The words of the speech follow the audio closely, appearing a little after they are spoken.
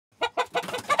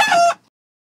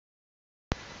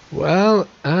Well,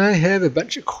 I have a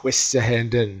bunch of quests to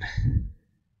hand in.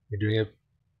 We're doing a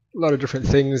lot of different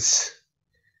things,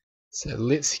 so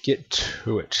let's get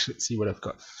to it. Let's see what I've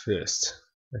got first.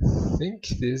 I think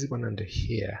there's one under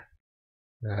here.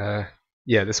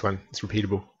 Yeah, this one. It's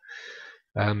repeatable.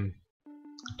 I'll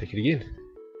take it again.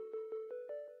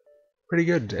 Pretty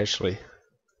good, actually.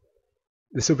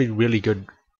 This will be really good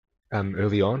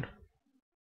early on,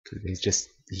 because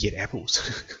you get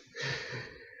apples.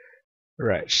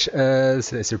 Right, so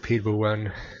that's a repeatable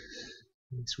one.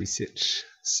 Let's reset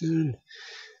soon.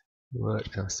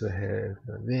 What else do I have?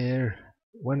 One there.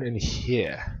 One in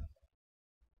here.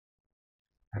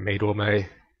 I made all my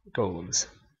golems.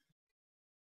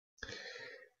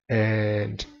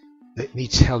 And let me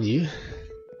tell you,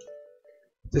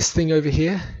 this thing over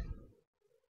here,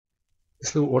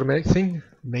 this little automatic thing,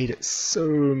 made it so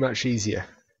much easier.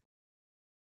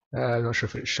 I'm not sure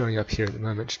if it's showing up here at the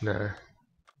moment, no.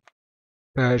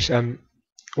 But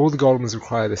all the golems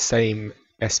require the same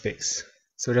aspects.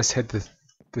 So I just had the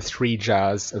 3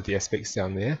 jars of the aspects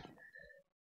down there.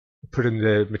 Put in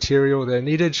the material that I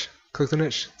needed, clicked on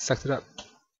it, sucked it up.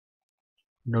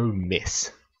 No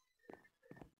mess.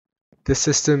 This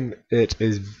system, it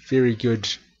is very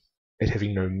good at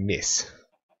having no mess.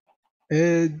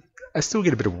 I still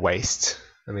get a bit of waste.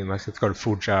 I mean, like, I've got a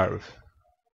full jar of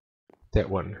that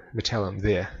one, metallum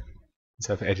there.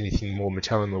 So if I add anything more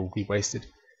metallum, it will be wasted.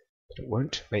 But it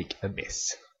won't make a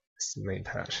mess. That's the main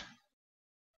part.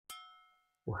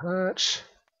 Heart.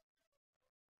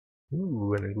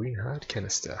 Ooh, and a green heart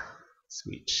canister.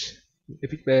 Sweet.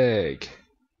 Epic bag.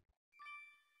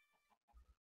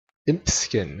 Imp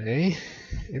skin, eh?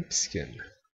 Imp skin.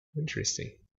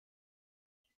 Interesting.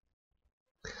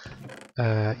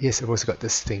 Yes, I've also got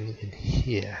this thing in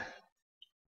here.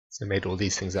 So I made all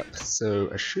these things up. So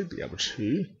I should be able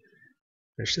to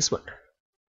finish this one.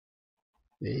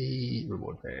 The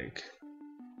reward bag.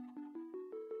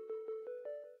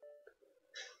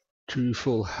 2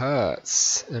 full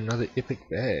hearts. Another epic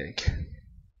bag.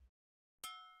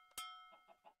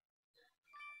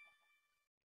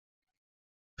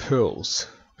 Pearls.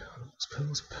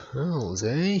 Pearls,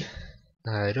 eh?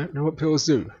 I don't know what pearls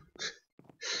do.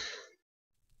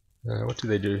 What do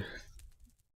they do?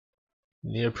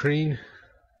 Neoprene?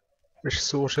 Fish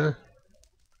sorter?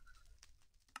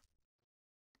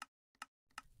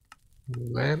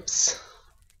 Lamps?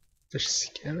 Fish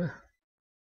scanner?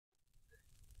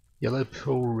 Yellow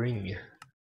pearl ring.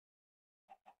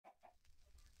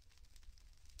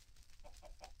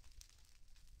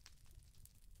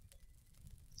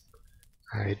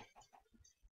 I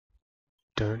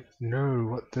don't know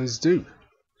what those do.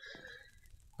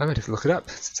 I might have to look it up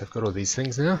since I've got all these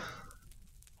things now.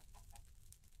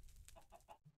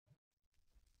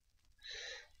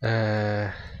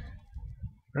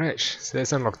 Right, so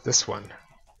let's unlock this one.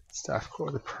 Staff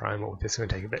Core, the Primal. This is going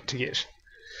to take a bit to get.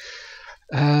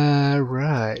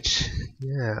 Right,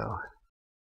 now.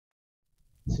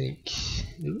 I think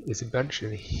there's a bunch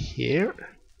in here.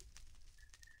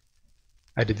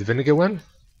 I did the vinegar one.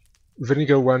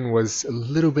 Vinegar one was a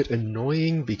little bit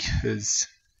annoying because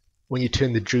when you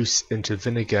turn the juice into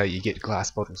vinegar, you get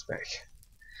glass bottles back.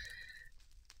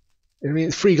 I mean,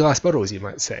 it's free glass bottles, you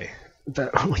might say.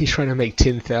 But when you're trying to make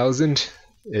 10,000,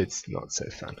 it's not so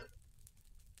fun.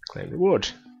 Claim reward.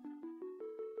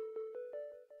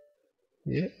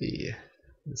 Yay.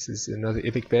 This is another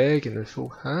epic bag and a full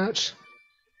heart.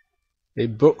 A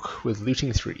book with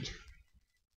looting 3.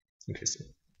 Interesting.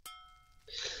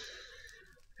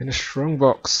 And a strong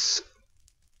box.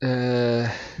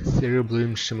 Ethereal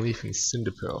Bloom, Shimleaf, and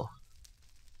Cinder Pearl.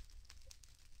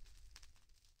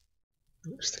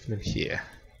 I'll stick them in here.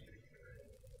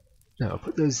 No, I'll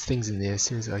put those things in there as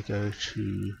soon as I go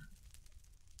to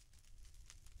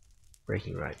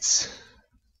Breaking Rights.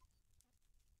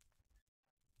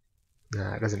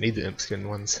 Nah, it doesn't need the imp skin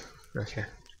ones. Okay.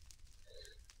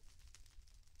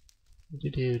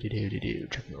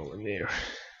 Chuck them all in there.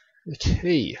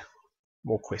 Okay.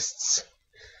 More quests.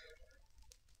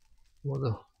 More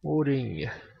the hoarding.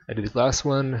 I did the last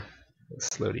one.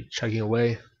 Slowly chugging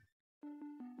away.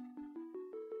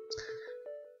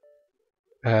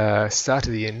 Start to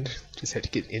the end. Just had to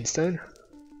get Endstone.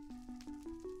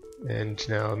 And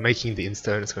now making the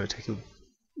Endstone is going to take a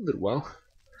little while.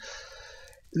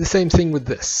 The same thing with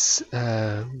this.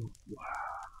 Got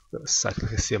a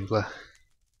cyclic assembler.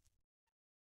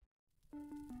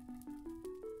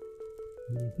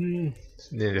 And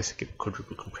then just get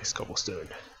quadruple compressed cobblestone.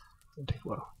 It'll take a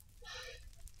while.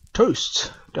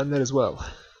 Toast! Done that as well.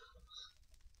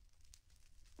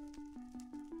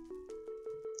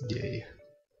 Yay.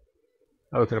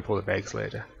 I'll open up all the bags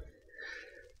later.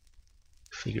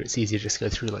 figure it's easier to just go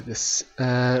through like this.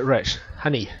 Right,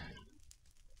 honey.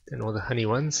 Done all the honey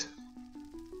ones.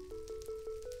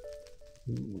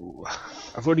 Ooh,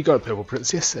 I've already got a purple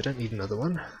princess, I don't need another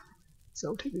one. So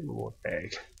I'll take the reward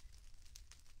bag.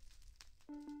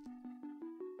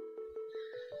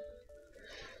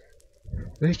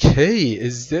 Okay,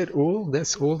 is that all?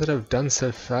 That's all that I've done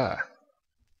so far.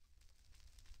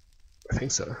 I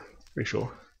think so, pretty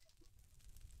sure.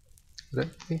 I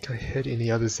don't think I had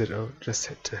any others that I just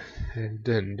had to hand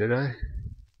in, did I?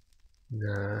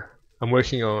 Nah. I'm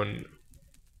working on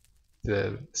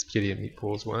the spaghetti and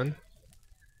meatballs one.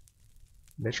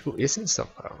 Magical essence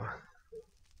stockpile.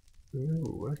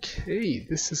 Ooh, okay,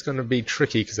 this is gonna be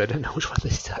tricky because I don't know which one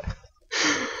these are.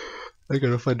 I'm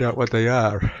gonna find out what they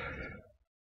are.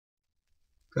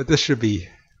 But that should be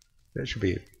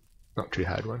not too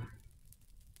hard one.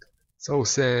 Soul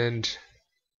sand.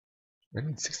 I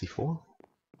need 64.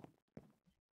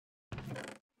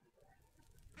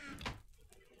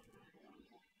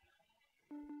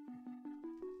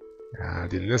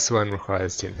 Then this one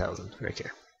requires 10,000. Okay.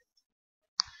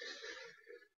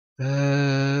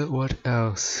 What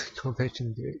else?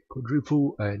 Compaction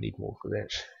quadruple. I need more for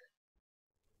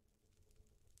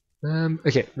that.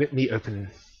 Okay, let me open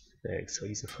bags. So I'll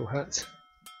use a full heart.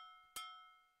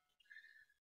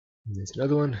 And there's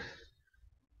another one.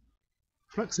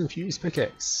 Flux infused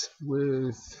pickaxe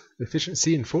with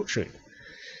efficiency and fortune.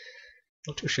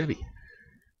 Not too shabby.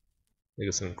 We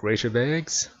got some greater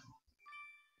bags.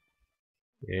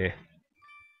 Yeah.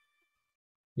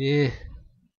 Yeah.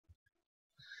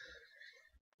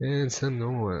 And some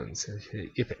normal ones. Okay,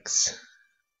 epics.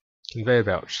 Conveyor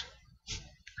belt.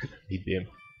 I don't need them.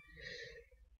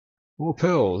 More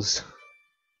pearls.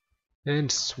 And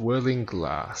swirling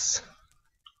glass.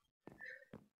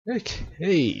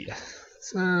 Okay.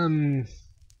 Some...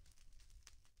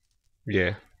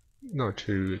 yeah, not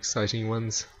too exciting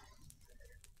ones.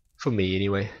 For me,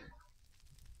 anyway.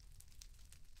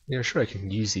 Yeah, I'm sure I can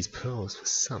use these pearls for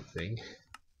something.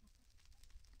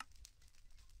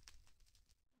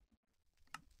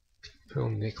 Pearl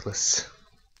necklace.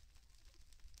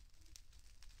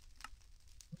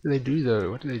 What do they do though?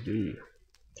 What do they do?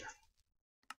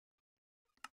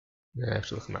 I have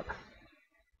to look them up.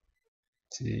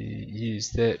 To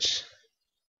use that.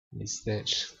 Use that.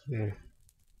 Yeah.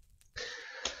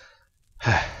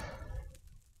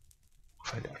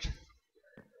 Find out.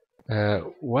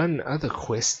 One other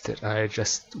quest that I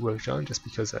just worked on, just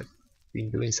because I've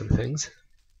been doing some things,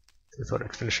 so I thought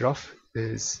I'd finish it off,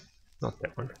 is not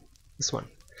that one, this one.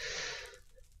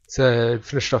 So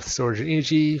finished off the storage and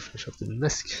energy, finished off the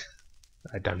misc.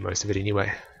 I'd done most of it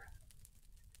anyway.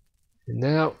 And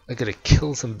now I gotta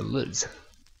kill some blizz.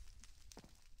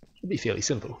 It'll be fairly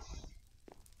simple.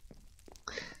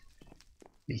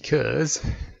 Because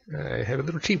I have a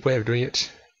little cheap way of doing it.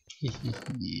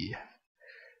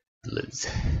 Blizz.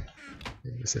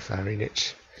 And the safari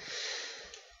niche.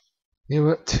 You know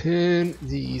what? Turn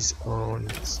these on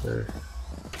so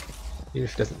even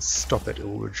if it doesn't stop it, it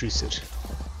will reduce it.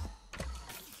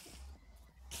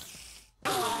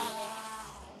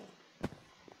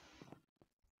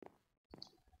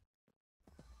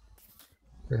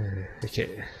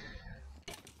 Okay.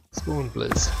 Spawn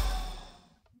blizz.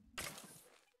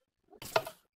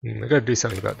 I gotta do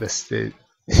something about this.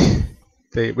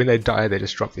 When they die, they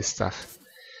just drop their stuff.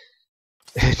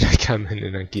 And I come in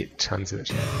and I get tons of it.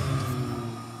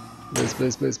 Blizz,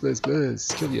 blizz, blizz, blizz,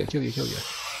 blizz. Kill ya, kill ya, kill ya.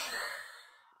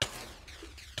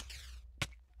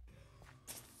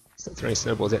 Stop throwing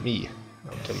snowballs at me.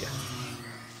 I'll kill ya.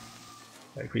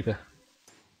 That creeper.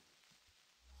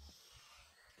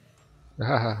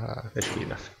 Ha ha ha. That should be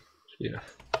enough. Should be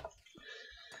enough.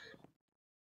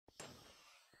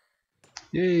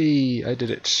 Yay! I did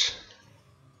it.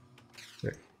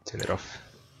 Right, turn that off.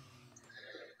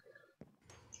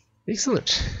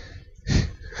 Excellent.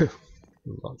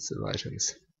 Lots of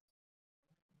items.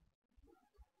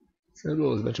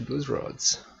 Snowballs, a bunch of blizz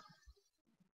rods.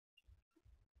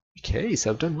 Okay,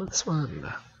 so I've done this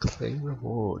one. Claim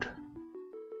reward.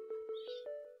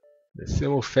 The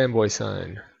thermal fanboy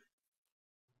sign.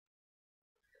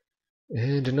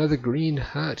 And another green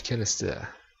heart canister.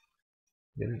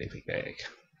 Then an epic bag.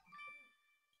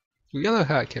 Yellow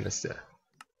heart canister.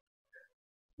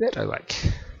 That I like.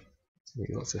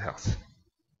 Lots of health.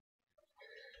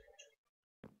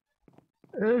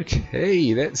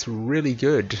 Okay, that's really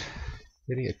good.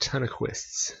 Getting a ton of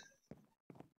quests.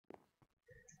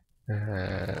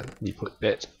 Let me put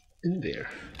that in there.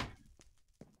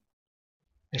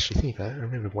 Actually, think about it. I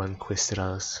remember one quest that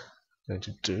I was going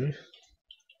to do.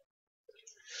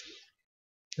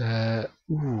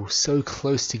 Ooh, so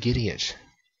close to getting it.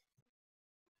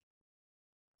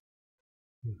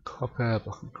 Copper,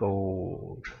 block of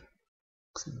gold.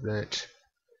 Looks like that.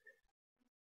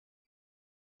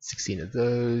 16 of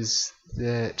those.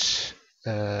 That. Is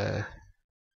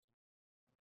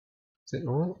that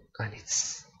all? I need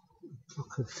a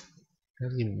block of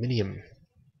aluminium.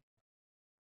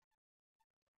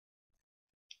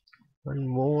 One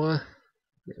more.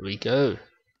 There we go.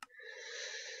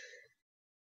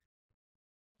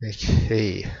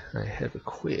 Okay, I have a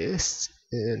quest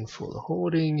in for the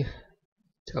hoarding.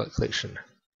 Talent collection.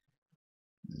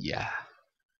 Yeah,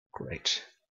 great.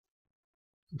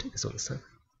 I'll take this one this time.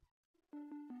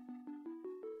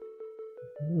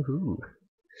 Woohoo!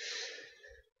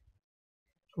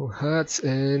 4 hearts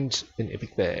and an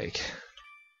epic bag.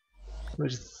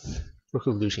 Where's Book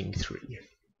of Looting 3?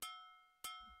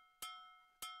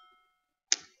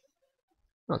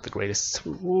 Not the greatest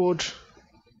reward,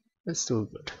 but still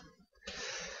good.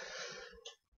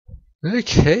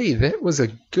 Okay, that was a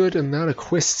good amount of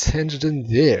quests handed in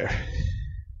there.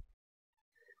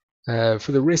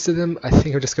 For the rest of them, I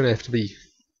think I'm just going to have to be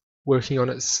working on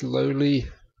it slowly.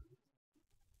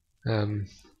 I'm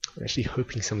actually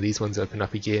hoping some of these ones open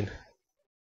up again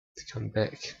to come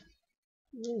back.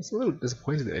 I was a little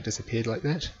disappointed that it disappeared like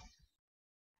that.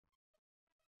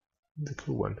 It's a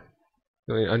cool one.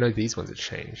 I know these ones have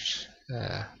changed.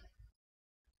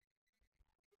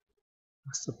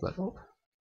 What's the blood orb?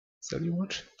 Is that what you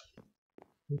want?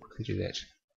 We'll quickly do that.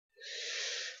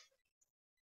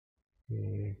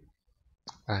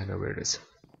 I know where it is.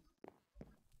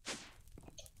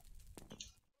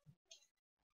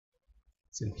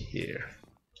 It's in here.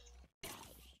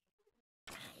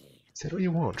 Is that what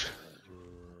you want?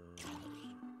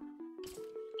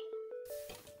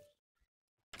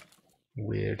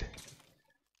 Weird.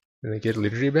 And I get a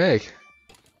legendary bag.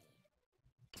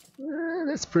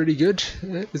 That's pretty good.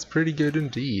 That is pretty good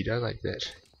indeed. I like that.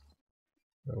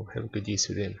 I'll have a good use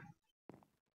for them.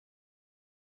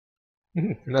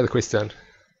 Another quest done.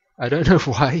 I don't know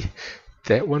why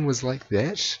that one was like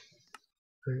that.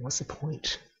 I mean, what's the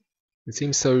point? It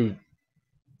seems so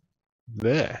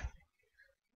there.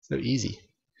 So easy.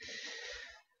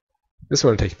 This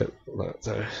one will take a bit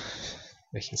though.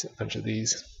 Making a bunch of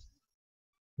these.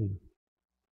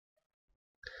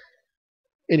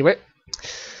 Anyway,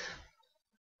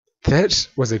 that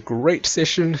was a great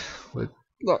session with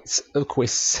lots of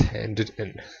quests handed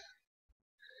in.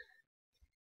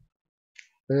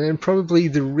 And probably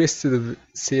the rest of the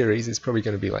series is probably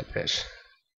going to be like that.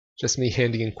 Just me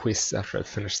handing in quests after I've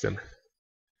finished them.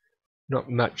 Not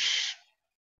much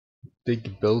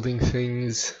big building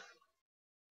things.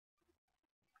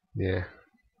 Yeah.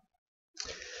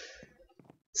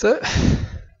 So,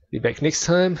 be back next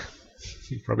time.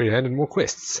 Probably handing more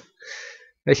quests.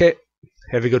 Okay,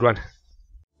 have a good one.